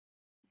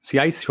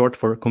CI is short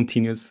for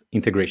continuous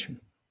integration.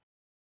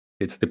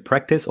 It's the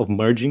practice of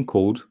merging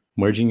code,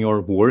 merging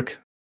your work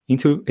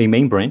into a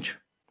main branch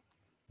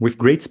with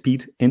great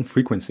speed and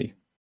frequency,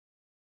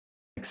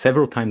 like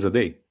several times a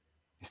day.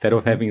 Instead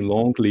of having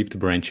long-lived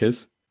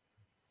branches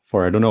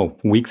for, I don't know,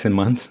 weeks and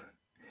months,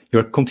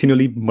 you're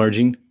continually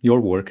merging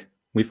your work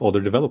with other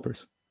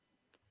developers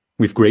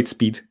with great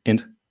speed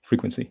and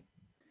frequency.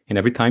 And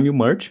every time you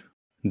merge,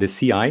 the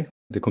CI,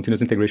 the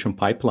continuous integration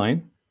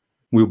pipeline,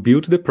 will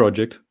build the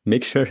project,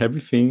 make sure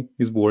everything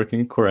is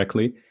working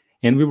correctly,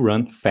 and will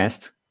run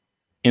fast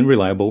and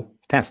reliable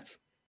tests.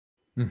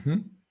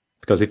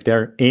 Because if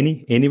there are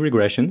any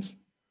regressions,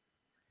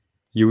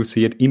 you will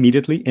see it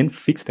immediately and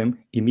fix them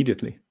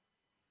immediately.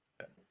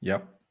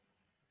 Yep.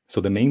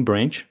 So the main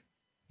branch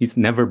is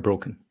never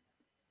broken.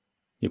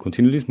 You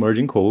continually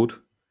merging code,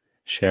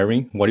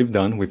 sharing what you've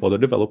done with other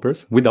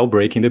developers without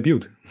breaking the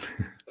build,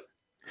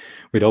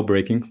 without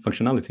breaking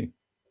functionality.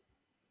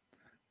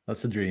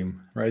 That's a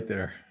dream right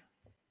there.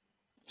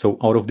 So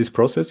out of this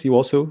process, you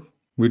also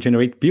will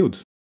generate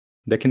builds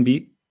that can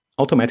be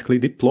automatically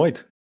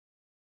deployed.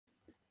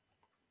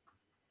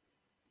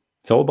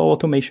 It's all about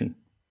automation,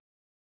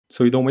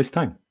 so you don't waste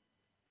time.